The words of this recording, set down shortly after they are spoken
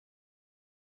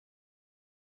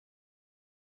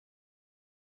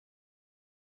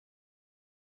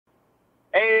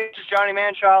Hey, this is Johnny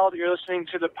Manchild. You're listening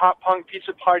to the Pop Punk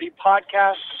Pizza Party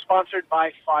podcast, sponsored by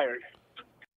Fired.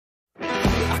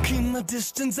 I keep my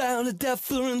distance out of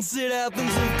deference. It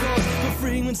happens, of course. The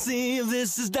frequency of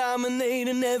this is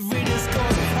dominating every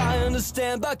discourse. I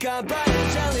understand, but can't buy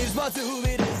a challenge, but to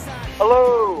be designed.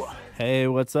 Hello. Hey,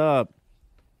 what's up?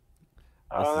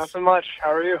 Nothing much.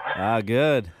 How are you?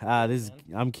 Good.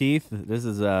 I'm Keith. This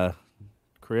is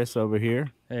Chris over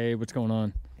here, Hey, what's going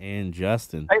on? and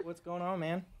Justin. Hey. What's going on,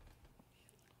 man?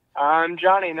 I'm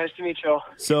Johnny. Nice to meet you.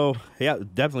 So yeah,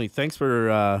 definitely. Thanks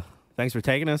for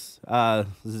taking us.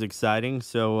 This is exciting.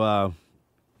 So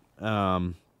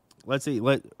let's see.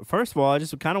 First of all, I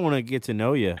just kind of want to get to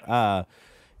know you.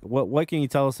 What can you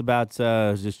tell us about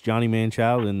just Johnny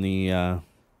Manchild and the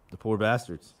Poor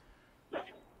Bastards?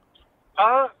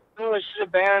 Well, this is a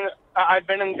band. I've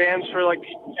been in bands for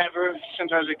ever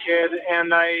since I was a kid,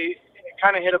 and I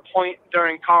kind of hit a point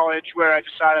during college where I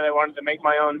decided I wanted to make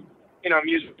my own,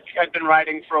 music. I'd been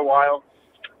writing for a while.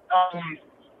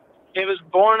 It was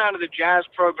born out of the jazz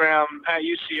program at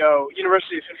UCO,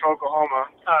 University of Central Oklahoma.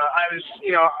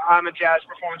 I'm a jazz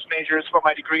performance major. It's what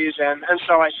my degree is in, and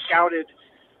so I scouted,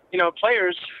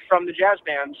 players from the jazz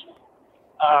bands.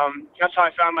 That's how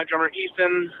I found my drummer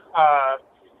Ethan.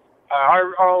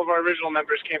 All of our original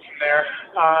members came from there.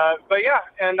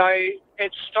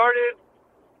 It started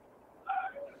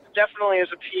definitely as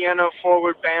a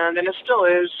piano-forward band, and it still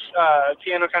is.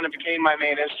 Piano kind of became my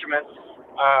main instrument,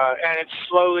 and it's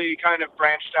slowly kind of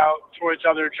branched out towards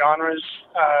other genres.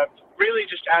 Really,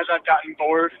 just as I've gotten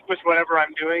bored with whatever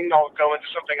I'm doing, I'll go into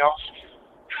something else.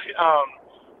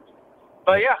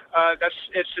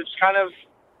 It's kind of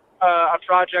a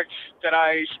project that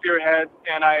I spearhead,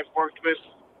 and I've worked with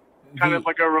kind of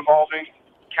like a revolving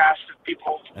cast of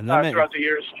people throughout the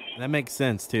years. That makes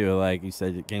sense too. Like you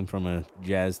said, it came from a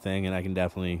jazz thing, and I can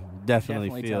definitely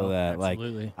feel tell. that.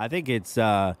 Absolutely. Like I think it's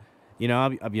I'll be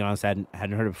honest, I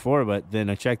hadn't heard it before, but then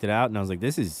I checked it out, and I was like,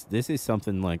 this is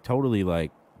something like totally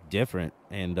like different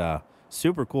and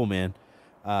super cool, man.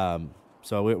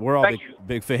 So we're all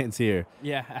big fans here.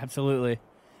 Yeah, absolutely.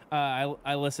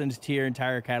 I listened to your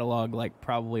entire catalog like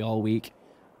probably all week,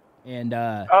 and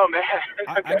Oh man.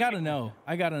 I gotta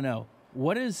know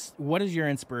what is your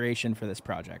inspiration for this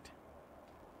project?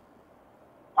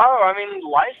 Oh, I mean,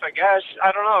 life, I guess.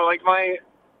 I don't know.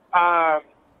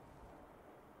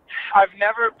 I've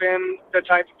never been the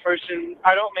type of person.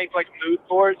 I don't make mood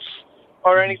boards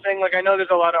or anything. I know there's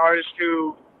a lot of artists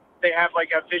who they have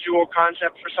a visual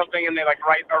concept for something and they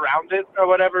write around it or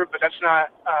whatever, but that's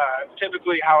not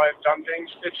typically how I've done things.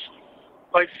 It's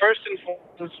first and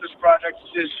foremost, this project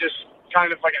is just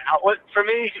kind of like an outlet for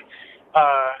me.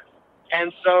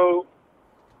 And so,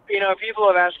 people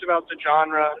have asked about the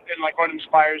genre and what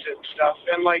inspires it and stuff.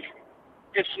 And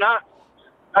it's not,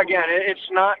 again, it's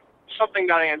not something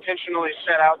that I intentionally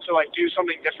set out to do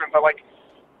something different, but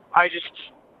I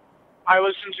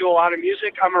listen to a lot of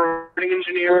music. I'm a recording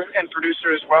engineer and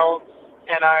producer as well.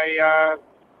 And I,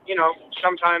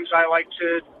 sometimes I like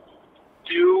to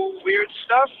do weird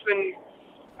stuff and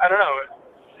I don't know,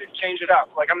 change it up.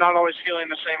 I'm not always feeling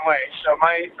the same way. So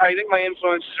I think my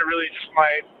influences are really just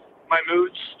my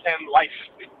moods and life.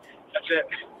 That's it.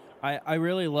 I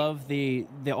really love the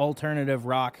alternative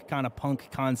rock kind of punk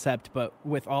concept, but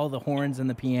with all the horns and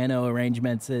the piano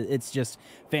arrangements, it's just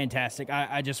fantastic.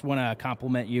 I just want to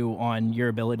compliment you on your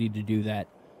ability to do that.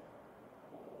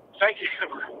 Thank you.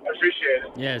 I appreciate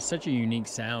it. Yeah, it's such a unique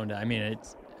sound. I mean,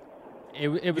 it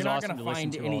was You're not awesome going to to listen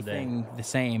find to all day. anything the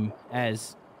same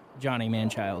as Johnny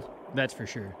Manchild. That's for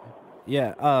sure.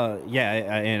 Yeah,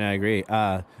 and I agree.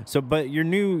 But your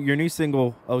new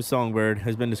single, "Oh Songbird,"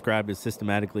 has been described as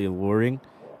systematically alluring,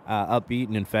 upbeat,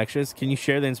 and infectious. Can you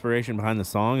share the inspiration behind the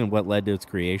song and what led to its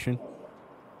creation?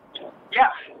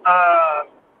 Yeah.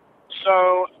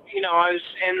 So, I was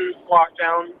in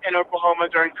lockdown in Oklahoma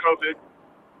during COVID,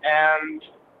 and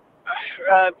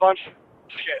a bunch of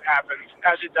shit happened,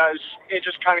 as it does. It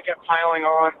just kind of kept piling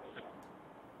on.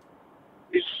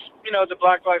 These, the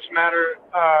Black Lives Matter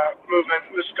movement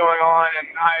was going on, and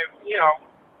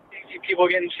people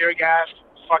getting tear gassed,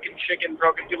 fucking chicken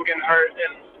broken, people getting hurt,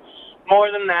 and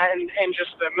more than that, and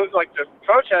just the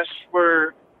protests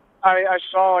were. I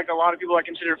saw a lot of people I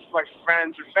consider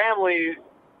friends or family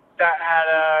that had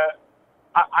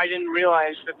I didn't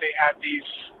realize that they had these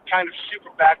kind of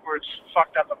super backwards,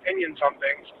 fucked up opinions on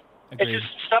things. Agreed. It's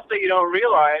just stuff that you don't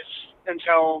realize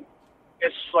until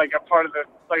it's a part of the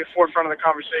forefront of the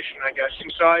conversation, I guess.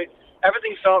 And so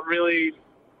everything felt really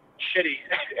shitty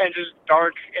and just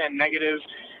dark and negative.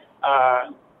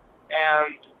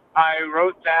 And I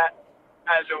wrote that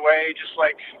as a way, just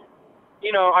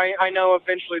you know, I know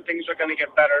eventually things are going to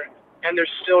get better, and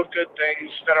there's still good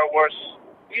things that are worth,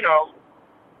 you know,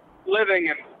 living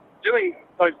and doing,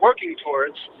 like working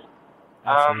towards.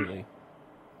 Absolutely.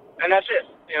 And that's it.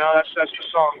 You know, that's the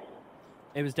song.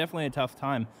 It was definitely a tough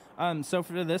time. So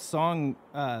for this song,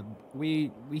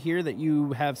 we hear that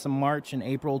you have some March and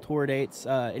April tour dates.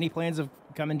 Any plans of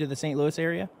coming to the St. Louis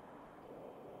area?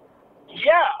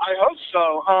 Yeah, I hope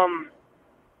so.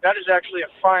 That is actually a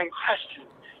fine question.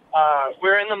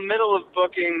 We're in the middle of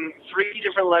booking 3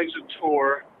 different legs of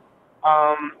tour.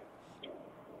 I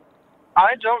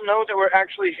don't know that we're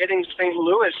actually hitting St.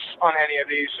 Louis on any of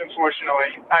these,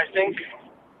 unfortunately.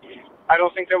 I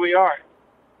don't think that we are.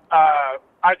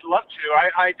 I'd love to.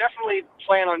 I definitely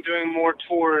plan on doing more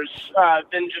tours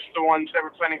than just the ones that we're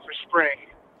planning for spring.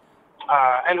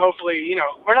 And hopefully, you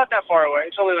know, we're not that far away.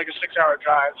 It's only like a 6-hour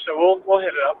drive, so we'll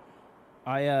hit it up.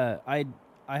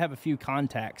 I have a few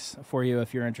contacts for you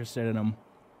if you're interested in them.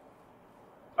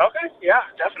 Okay, yeah,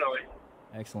 definitely.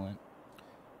 Excellent.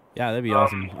 Yeah, that'd be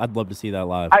awesome. I'd love to see that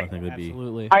live. I think it'd be.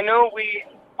 Absolutely. I know we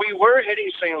were hitting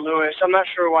St. Louis. I'm not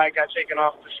sure why it got taken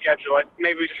off the schedule.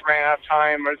 Maybe we just ran out of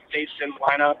time or the dates didn't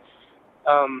line up.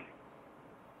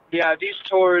 Yeah, these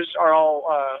tours are all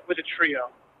with a trio.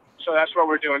 So that's what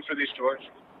we're doing for these tours.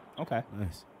 Okay.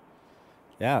 Nice.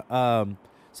 Yeah.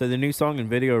 So the new song and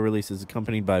video release is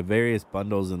accompanied by various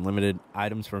bundles and limited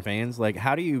items for fans. Like,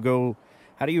 how do you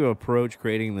approach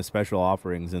creating the special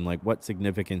offerings, and like what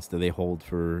significance do they hold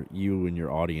for you and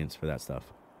your audience for that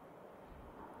stuff?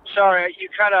 Sorry, you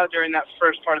cut out during that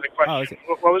first part of the question.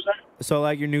 What was that? So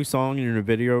like your new song and your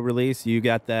video release, you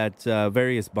got that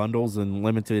various bundles and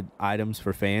limited items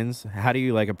for fans. How do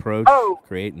you like approach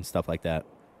creating stuff like that?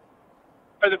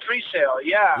 For the pre-sale,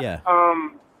 yeah. Yeah.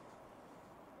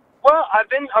 Well, I've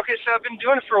been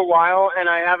doing it for a while, and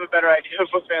I have a better idea of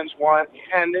what fans want,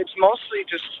 and it's mostly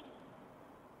just,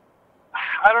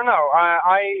 I don't know.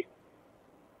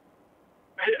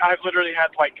 I've literally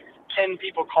had like 10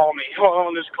 people call me while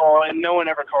on this call, and no one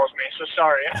ever calls me, so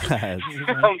sorry.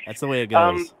 That's the way it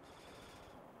goes.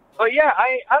 But yeah,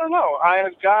 I don't know.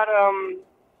 I've got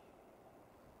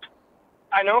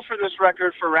I know for this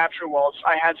record for Rapture Waltz,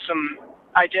 I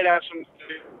did have some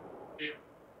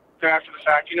after the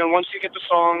fact. You know, once you get the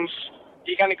songs,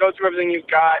 you kind of go through everything you've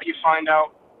got, you find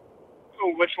out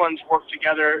which ones work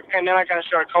together, and then I kind of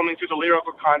started combing through the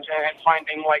lyrical content and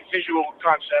finding like visual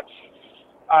concepts.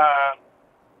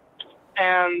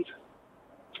 And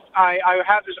I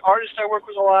have this artist I work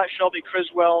with a lot, Shelby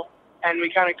Criswell, and we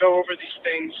kind of go over these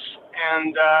things,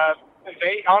 and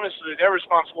they're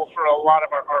responsible for a lot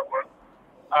of our artwork.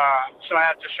 So I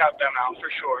have to shout them out for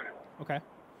sure. Okay.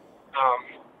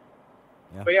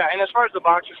 Yeah. But yeah, and as far as the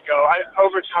boxes go,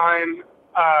 over time,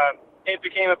 it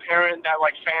became apparent that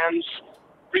like fans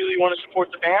really want to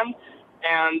support the band,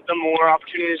 and the more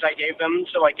opportunities I gave them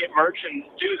to like get merch and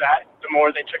do that, the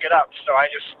more they took it up. So I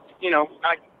just, you know,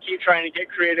 I keep trying to get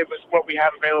creative with what we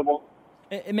have available.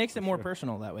 It makes it more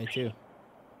personal that way too.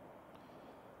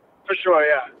 For sure,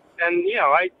 yeah. And you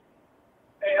know,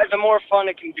 the more fun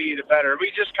it can be, the better. We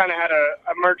just kind of had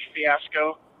a merch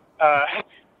fiasco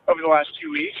over the last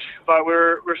 2 weeks, but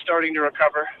we're starting to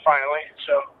recover finally.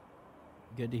 So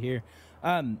good to hear.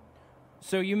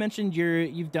 So you mentioned you're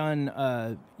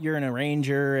an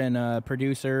arranger and a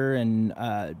producer and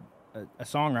a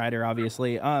songwriter,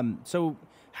 obviously. So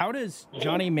how does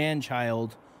Johnny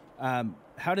Manchild,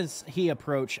 how does he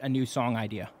approach a new song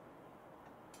idea?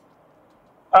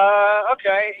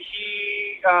 Okay.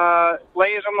 He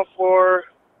lays on the floor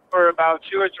for about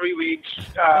 2 or 3 weeks,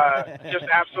 just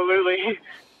absolutely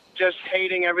just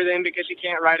hating everything because he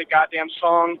can't write a goddamn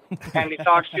song. And he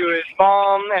talks to his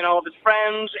mom and all of his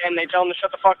friends, and they tell him to shut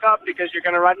the fuck up because you're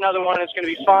going to write another one and it's going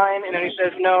to be fine. And then he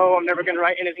says, no, I'm never going to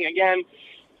write anything again.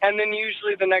 And then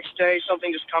usually the next day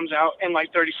something just comes out in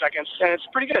like 30 seconds, and it's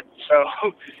pretty good. So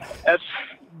that's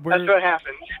what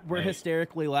happens. We're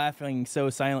hysterically laughing so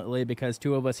silently because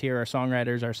 2 of us here are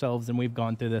songwriters ourselves, and we've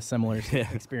gone through this similar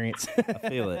experience. I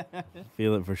feel it.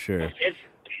 Feel it for sure.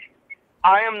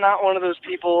 I am not one of those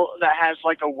people that has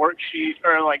like a worksheet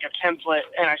or like a template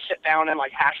and I sit down and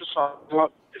like hash a song.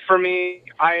 For me,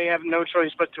 I have no choice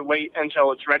but to wait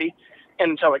until it's ready and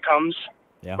until it comes,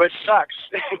 which sucks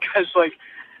because like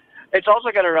it's also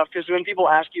kind of rough because when people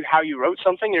ask you how you wrote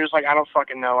something, you're just like, I don't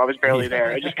fucking know. I was barely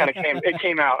there. It just kind of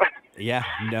came out. Yeah,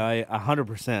 no, I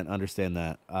 100% understand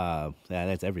that. Yeah,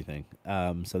 that's everything.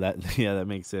 So that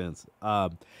makes sense.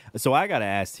 So I got to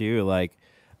ask too, like,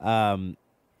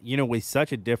 you know, with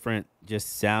such a different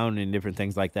just sound and different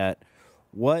things like that,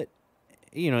 what,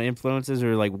 you know, influences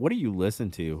or like, what do you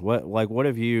listen to? What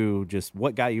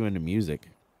got you into music?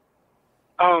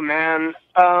 Oh man.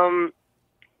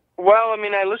 Well, I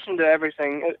mean, I listen to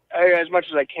everything as much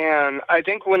as I can. I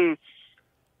think when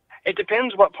it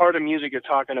depends what part of music you're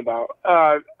talking about.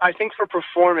 I think for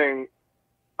performing,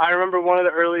 I remember one of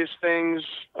the earliest things.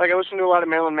 Like I listened to a lot of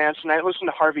Marilyn Manson. I listened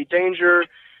to Harvey Danger.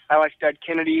 I like Dead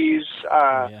Kennedys.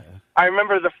 Yeah. I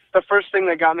remember the first thing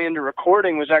that got me into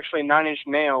recording was actually Nine Inch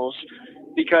Nails,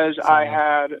 because I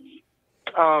had.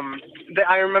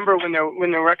 I remember when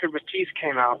the record with Teeth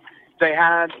came out, they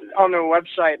had on their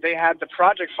website they had the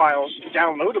project files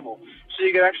downloadable, so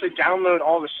you could actually download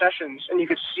all the sessions and you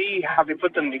could see how they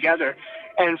put them together.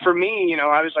 And for me, you know,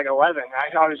 I was like 11.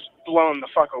 I was blown the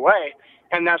fuck away,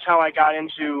 and that's how I got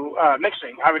into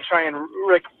mixing. I would try and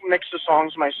mix the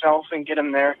songs myself and get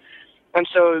them there. And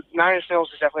so Nine Inch Nails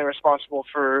is definitely responsible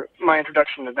for my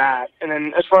introduction to that. And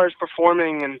then as far as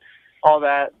performing and all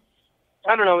that,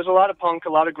 I don't know, it was a lot of punk, a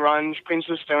lot of grunge, Queens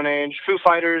of the Stone Age, Foo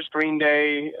Fighters, Green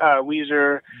Day,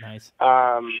 Weezer, Nice.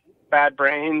 Bad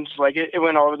Brains. Like, it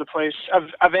went all over the place.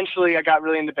 Eventually, I got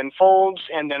really into Ben Folds,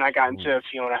 and then I got into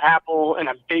Fiona Apple in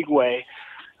a big way.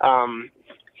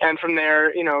 And from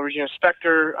there, you know, Regina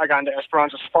Spektor, I got into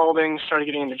Esperanza Spalding, started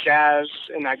getting into jazz,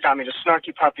 and that got me to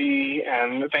Snarky Puppy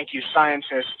and Thank You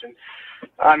Scientist. And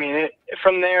I mean,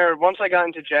 from there, once I got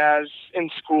into jazz in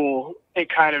school, it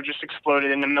kind of just exploded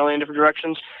in a million different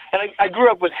directions. And I grew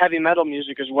up with heavy metal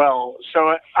music as well.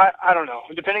 So I don't know.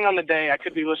 Depending on the day, I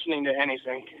could be listening to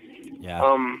anything. Yeah.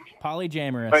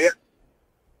 Polyjamorous. But yeah.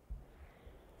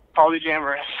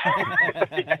 Polyjamorous.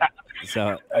 Yeah.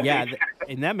 So yeah,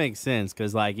 and that makes sense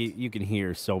because like you can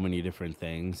hear so many different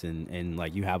things, and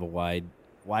like you have a wide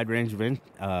range of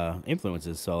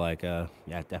influences. So like yeah,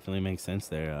 it definitely makes sense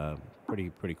there.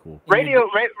 Pretty cool.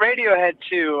 Radiohead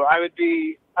too. I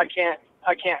can't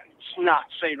not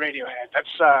say Radiohead.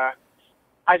 That's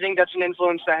I think that's an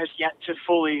influence that has yet to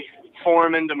fully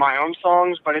form into my own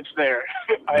songs, but it's there.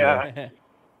 I'm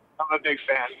a big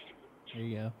fan. There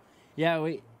you go.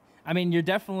 Yeah, I mean, you're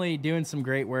definitely doing some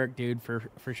great work, dude,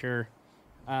 for sure.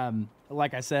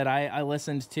 Like I said, I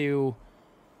listened to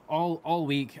all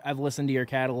week. I've listened to your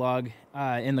catalog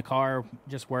in the car,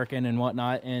 just working and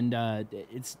whatnot, and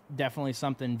it's definitely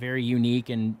something very unique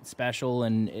and special,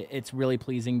 and it's really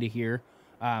pleasing to hear.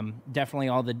 Definitely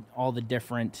all the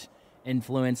different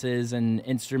influences and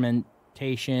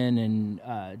instrumentation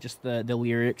and just the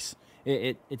lyrics.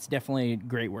 It's definitely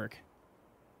great work.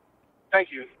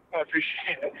 Thank you. I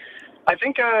appreciate it. I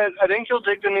think you'll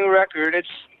dig the new record. It's,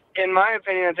 in my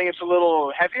opinion, I think it's a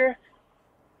little heavier.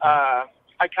 I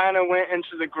kind of went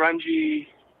into the grungy,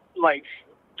 like,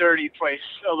 dirty place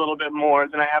a little bit more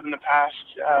than I have in the past.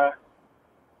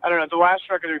 I don't know. The last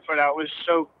record we put out was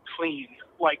so clean,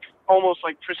 like almost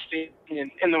like pristine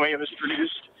in the way it was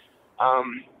produced.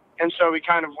 And so we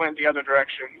kind of went the other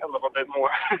direction a little bit more.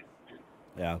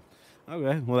 Yeah.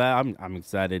 Okay. Well, I'm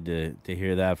excited to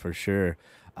hear that for sure.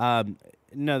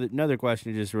 Another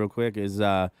question, just real quick, is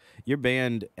your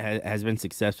band has been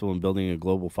successful in building a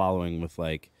global following with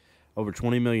like over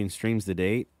 20 million streams to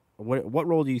date. What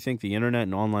role do you think the internet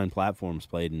and online platforms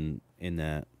played in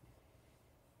that?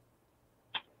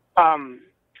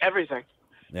 Everything.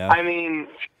 Yeah. I mean,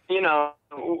 you know,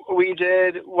 we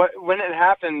did when it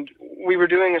happened. We were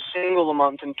doing a single a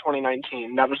month in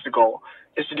 2019. That was the goal,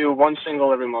 is to do one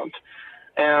single every month.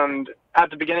 And at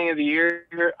the beginning of the year,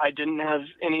 I didn't have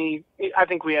any. I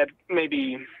think we had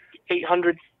maybe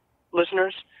 800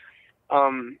 listeners.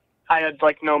 I had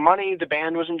like no money. The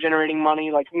band wasn't generating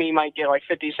money. Like me might get like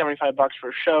 $50, $75 for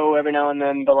a show every now and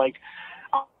then, but like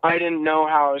I didn't know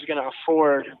how I was going to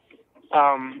afford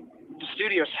the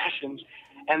studio sessions.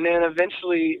 And then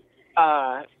eventually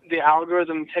the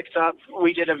algorithm picked up.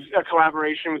 We did a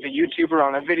collaboration with a YouTuber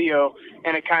on a video,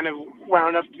 and it kind of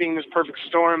wound up being this perfect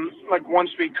storm. Like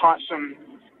once we caught some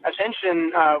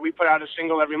attention, we put out a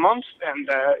single every month, and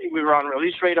we were on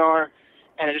release radar,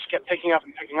 and it just kept picking up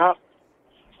and picking up.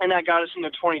 And that got us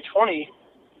into 2020,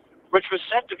 which was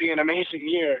set to be an amazing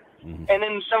year. Mm-hmm. And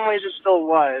in some ways it still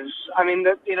was. I mean,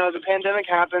 the pandemic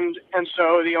happened, and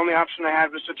so the only option I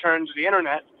had was to turn to the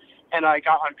internet. And I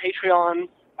got on Patreon.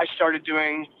 I started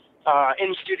doing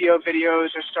in-studio videos.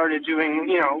 I started doing,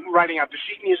 writing out the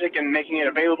sheet music and making it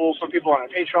available for people on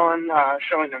Patreon,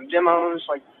 showing them demos,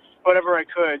 like whatever I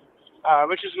could,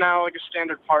 which is now like a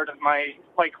standard part of my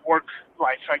work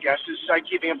life, I guess, is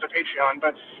keeping up the Patreon.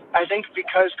 But I think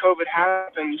because COVID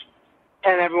happened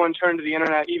and everyone turned to the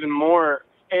internet even more,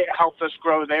 it helped us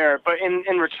grow there. But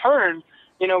in return,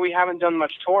 we haven't done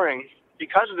much touring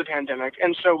because of the pandemic,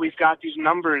 and so we've got these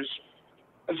numbers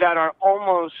that are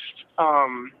almost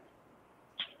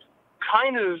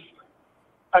kind of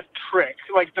a trick.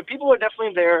 Like, the people are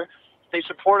definitely there, they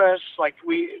support us. Like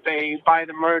they buy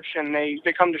the merch and they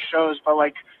come to shows, but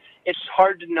like it's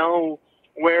hard to know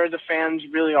where the fans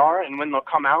really are and when they'll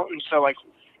come out. And so like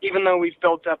even though we've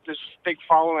built up this big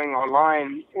following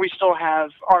online, we still have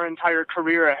our entire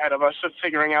career ahead of us of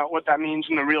figuring out what that means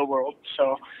in the real world.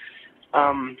 So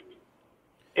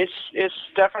it's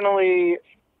definitely,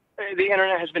 the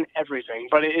internet has been everything,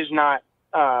 but it is not.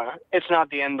 It's not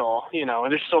the end all, you know.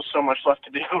 There's still so much left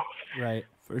to do. Right,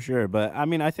 for sure. But I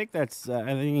mean, I think that's. I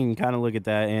think you can kind of look at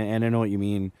that, and I know what you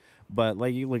mean. But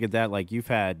like you look at that, like you've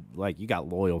had, like you got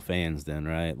loyal fans, then,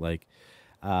 right? Like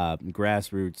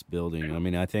grassroots building. I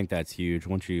mean, I think that's huge.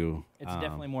 Once you, It's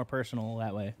definitely more personal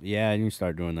that way. yeah, and you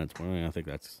start doing that touring, I think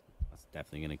that's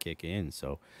definitely going to kick in.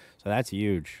 So that's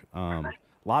huge. A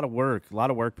lot of work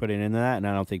put into that, and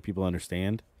I don't think people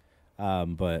understand.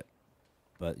 But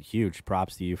huge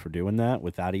props to you for doing that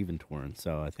without even touring.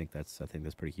 So I think that's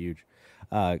pretty huge.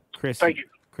 Chris, Thank you.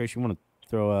 Chris, you want to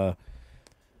throw a?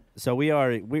 So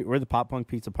we're the Pop Punk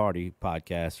Pizza Party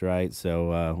podcast, right?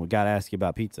 So we got to ask you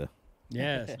about pizza.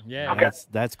 Yes, yeah. Okay.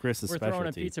 That's Chris's We're specialty. throwing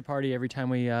a pizza party every time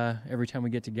we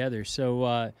get together.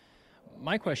 So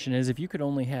my question is, if you could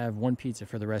only have one pizza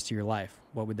for the rest of your life,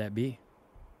 what would that be?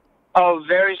 Oh,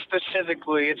 very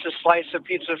specifically, it's a slice of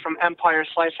pizza from Empire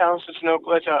Slice House. It's an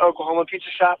Oklahoma pizza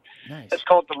shop. Nice. It's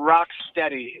called the Rock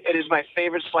Steady. It is my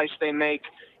favorite slice they make.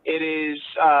 It is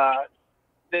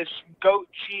this goat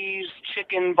cheese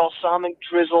chicken balsamic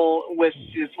drizzle with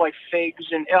like figs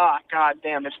and god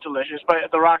damn, it's delicious.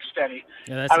 But the Rock Steady,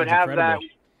 Yeah, that I would sounds have incredible.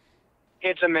 that.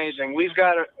 It's amazing. We've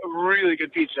got a really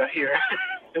good pizza here.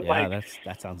 Yeah,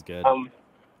 that sounds good.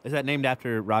 Is that named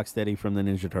after Rocksteady from the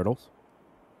Ninja Turtles?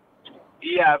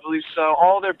 Yeah, I believe so.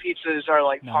 All their pizzas are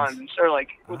like Nice. puns, or like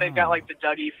they've got like the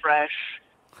Dougie Fresh,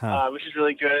 Huh. which is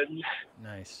really good.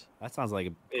 Nice. That sounds like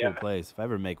a Yeah. cool place. If I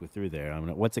ever make it through there,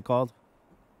 what's it called?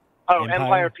 Oh, Empire?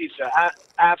 Empire Pizza,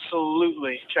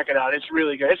 absolutely, check it out. It's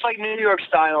really good. It's like New York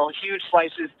style, huge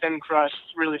slices, thin crust,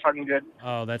 really fucking good.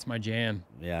 Oh, that's my jam.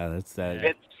 Yeah, that's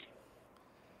that.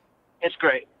 It's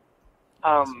great.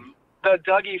 The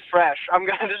Dougie Fresh. I'm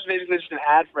gonna this is basically just an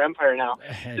ad for Empire now.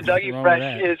 The Nothing Dougie wrong with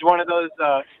Fresh that. is one of those.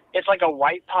 It's like a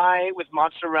white pie with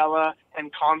mozzarella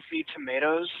and confit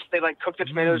tomatoes. They like cook the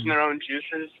tomatoes in their own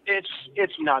juices.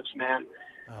 It's nuts, man.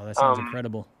 Oh, that sounds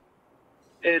incredible.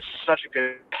 It's such a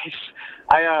good place.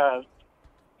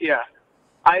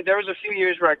 There was a few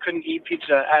years where I couldn't eat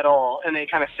pizza at all, and they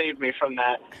kind of saved me from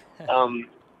that.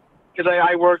 Because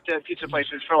I worked at pizza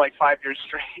places for like 5 years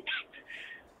straight.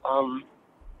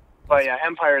 But yeah,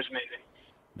 Empire is amazing.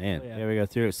 Man, Oh, yeah. here we go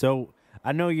through it. So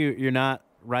I know you're not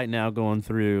right now going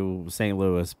through St.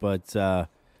 Louis, but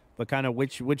kind of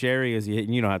which areas you hit,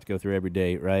 and you don't have to go through every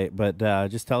day, right? But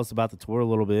just tell us about the tour a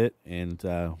little bit and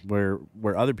where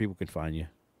other people can find you.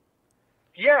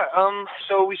 Yeah,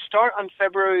 so we start on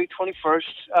February 21st.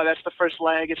 That's the first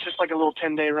leg. It's just like a little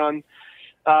 10-day run.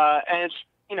 And it's,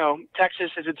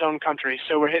 Texas is its own country,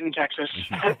 so we're hitting Texas.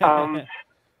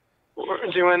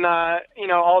 We're doing,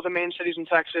 all the main cities in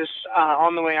Texas.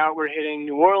 On the way out, we're hitting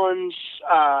New Orleans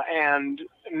and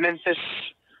Memphis.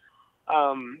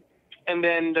 And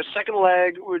then the second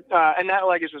leg, and that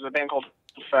leg is with a band called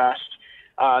Fast.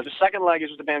 The second leg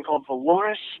is with a band called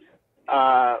Valorous,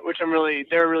 which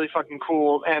they're really fucking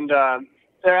cool. And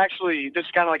they're actually, this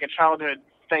is kind of like a childhood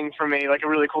thing for me, like a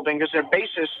really cool thing, because their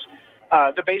bassist,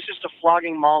 the bassist of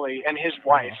Flogging Molly and his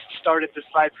wife started this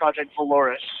side project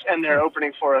Valorous, and they're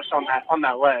opening for us on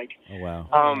that leg. Oh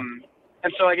wow!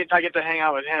 And so I get to hang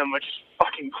out with him, which is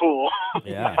fucking cool.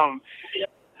 Yeah.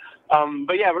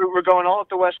 But yeah, we're going all up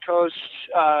the West Coast,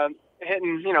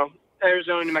 hitting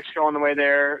Arizona, New Mexico on the way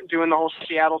there, doing the whole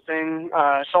Seattle thing,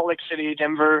 Salt Lake City,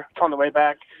 Denver on the way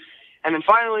back. And then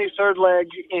finally, third leg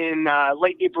in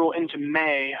late April into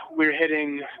May, we're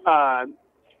hitting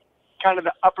kind of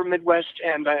the upper Midwest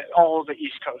and all of the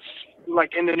East Coast,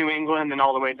 like into New England and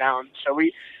all the way down. So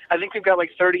I think we've got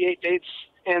like 38 dates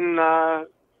in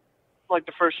like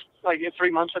the first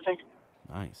 3 months, I think.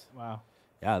 Nice. Wow.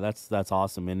 Yeah, that's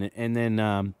awesome. And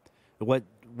then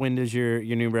when does your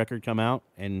new record come out?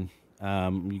 And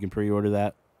you can pre-order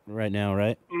that right now,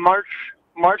 right? March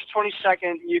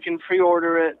 22nd, you can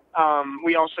pre-order it.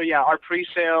 We also, our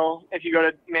pre-sale, if you go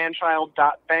to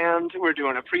manchild.band, we're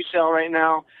doing a pre-sale right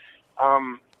now.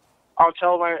 I'll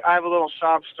tell I have a little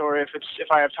sob story if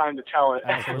I have time to tell it.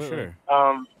 For sure.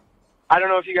 I don't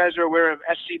know if you guys are aware of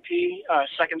SCP,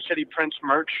 Second City Prince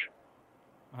merch.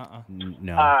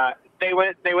 No. They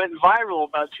went viral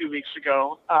about 2 weeks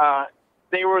ago.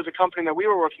 They were the company that we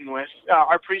were working with.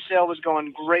 Our pre-sale was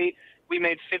going great. We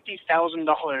made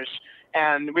 $50,000,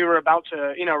 and we were about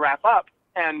to wrap up.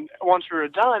 And once we were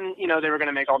done, you know, they were going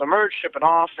to make all the merch, ship it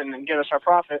off, and then give us our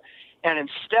profit. And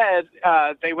instead,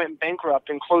 they went bankrupt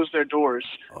and closed their doors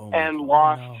and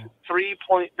lost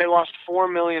they lost $4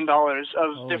 million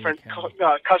of different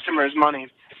customers' money,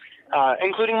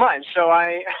 including mine. So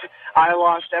I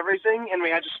lost everything, and we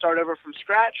had to start over from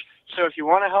scratch. So if you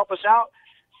want to help us out,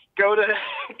 go to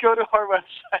our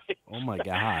website. Oh my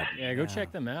God! Yeah, go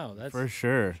check them out. That's for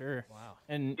sure. Sure. Wow.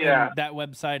 And that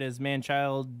website is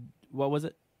Manchild. What was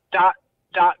it?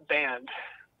 Band.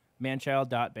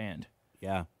 Manchild.band.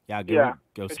 Yeah.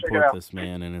 Go check support this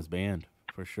man and his band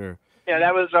for sure. Yeah,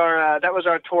 that was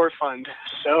our tour fund.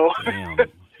 So. Damn.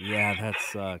 Yeah, that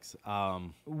sucks.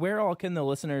 Where all can the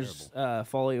listeners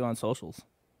follow you on socials?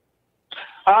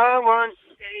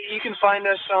 You can find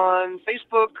us on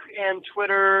Facebook and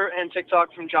Twitter and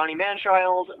TikTok from Johnny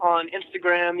Manchild. On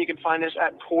Instagram, you can find us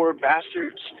at Poor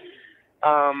Bastards.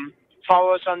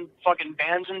 Follow us on fucking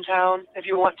Bands in Town if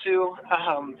you want to.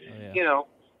 You know,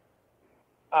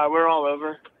 we're all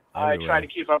over. I try to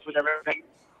keep up with everything.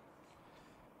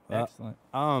 Excellent.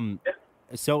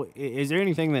 So is there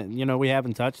anything that, you know, we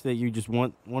haven't touched that you just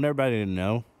want everybody to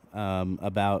know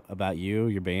about you,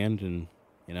 your band, and,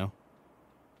 you know,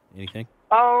 anything?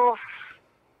 Oh,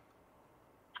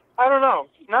 I don't know.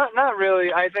 Not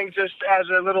really. I think just as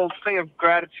a little thing of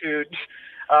gratitude,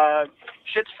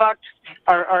 shit's fucked.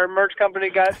 Our merch company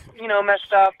got, you know,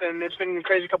 messed up, and it's been a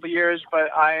crazy couple of years,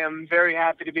 but I am very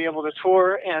happy to be able to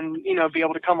tour and, you know, be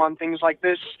able to come on things like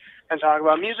this and talk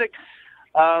about music.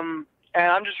 And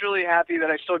I'm just really happy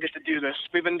that I still get to do this.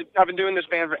 I've been doing this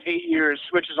band for 8 years,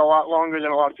 which is a lot longer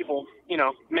than a lot of people, you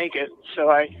know, make it. So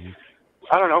I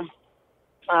don't know.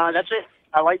 That's it.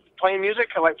 I like playing music.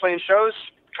 I like playing shows.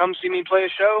 Come see me play a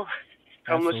show.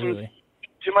 Come listen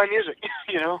to my music,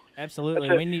 you know?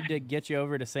 Absolutely. We need to get you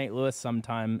over to St. Louis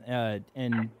sometime.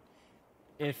 And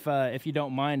if you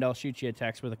don't mind, I'll shoot you a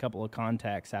text with a couple of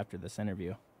contacts after this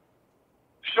interview.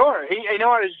 Sure. You know,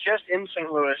 I was just in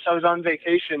St. Louis. I was on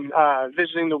vacation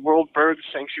visiting the World Bird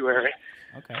Sanctuary.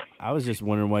 Okay. I was just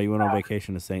wondering why you went on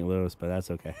vacation to St. Louis, but that's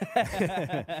okay.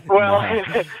 Well,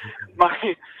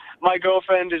 my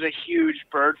girlfriend is a huge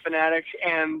bird fanatic,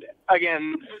 and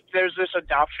again, there's this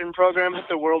adoption program at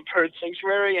the World Bird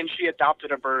Sanctuary, and she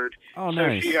adopted a bird. Oh,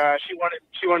 nice. So she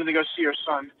wanted to go see her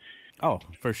son. Oh,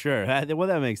 for sure. Well,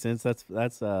 that makes sense.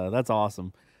 That's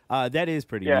awesome. That is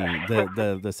pretty neat.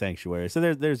 The sanctuary.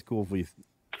 So there's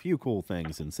few cool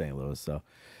things in St. Louis. So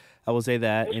I will say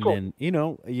that, and cool. Then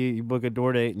you book a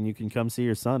door date and you can come see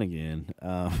your son again.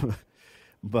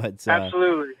 But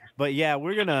absolutely. But yeah,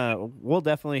 we'll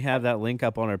definitely have that link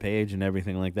up on our page and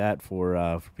everything like that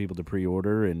for people to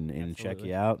pre-order and check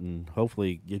you out and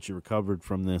hopefully get you recovered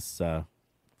from this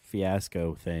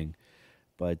fiasco thing.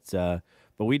 But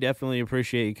we definitely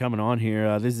appreciate you coming on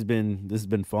here. This has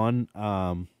been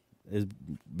fun. It's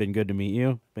been good to meet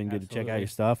you. Been good to check out your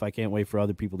stuff. I can't wait for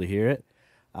other people to hear it.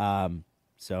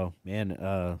 So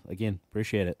man, again,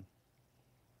 appreciate it.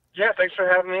 Yeah, thanks for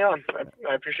having me on.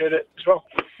 I appreciate it as well.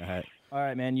 All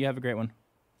right, man. You have a great one.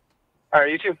 All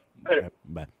right, you too. Later.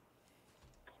 Bye.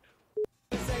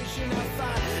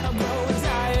 I'm